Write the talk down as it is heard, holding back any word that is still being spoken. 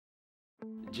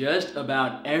Just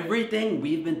about everything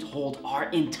we've been told our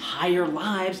entire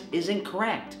lives is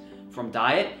incorrect. From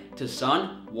diet to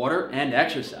sun, water, and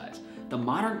exercise. The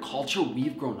modern culture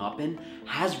we've grown up in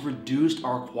has reduced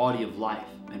our quality of life,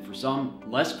 and for some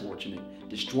less fortunate,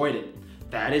 destroyed it.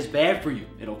 Fat is bad for you.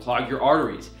 It'll clog your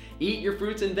arteries. Eat your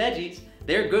fruits and veggies.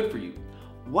 They're good for you.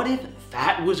 What if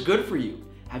fat was good for you?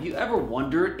 Have you ever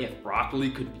wondered if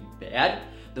broccoli could be bad?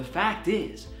 The fact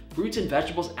is, fruits and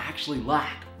vegetables actually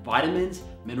lack vitamins,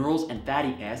 minerals, and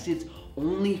fatty acids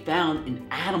only found in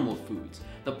animal foods.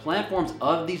 The plant forms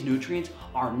of these nutrients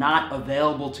are not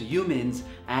available to humans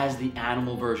as the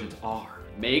animal versions are.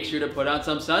 Make sure to put on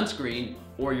some sunscreen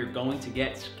or you're going to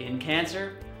get skin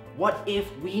cancer. What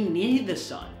if we need the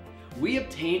sun? We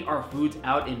obtained our foods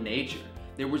out in nature.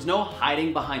 There was no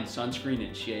hiding behind sunscreen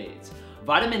and shades.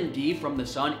 Vitamin D from the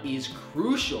sun is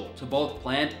crucial to both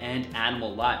plant and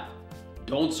animal life.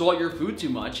 Don't salt your food too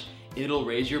much. It'll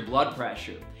raise your blood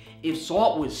pressure. If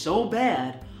salt was so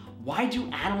bad, why do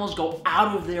animals go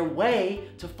out of their way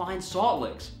to find salt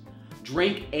licks?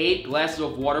 Drink 8 glasses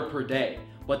of water per day,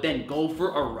 but then go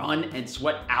for a run and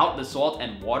sweat out the salt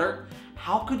and water?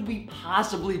 How could we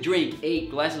possibly drink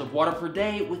 8 glasses of water per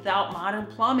day without modern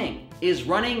plumbing? Is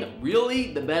running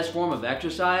really the best form of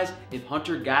exercise if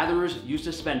hunter-gatherers used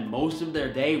to spend most of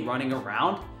their day running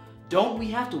around? Don't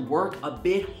we have to work a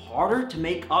bit harder to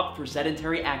make up for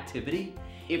sedentary activity?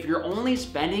 If you're only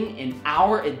spending an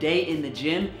hour a day in the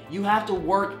gym, you have to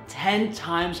work 10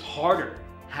 times harder.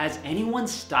 Has anyone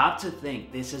stopped to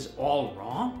think this is all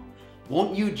wrong?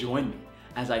 Won't you join me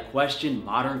as I question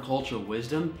modern cultural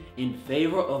wisdom in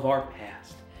favor of our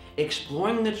past,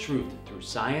 exploring the truth through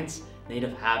science,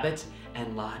 native habits,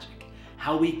 and logic,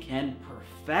 how we can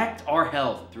perfect our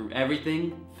health through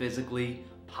everything physically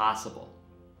possible.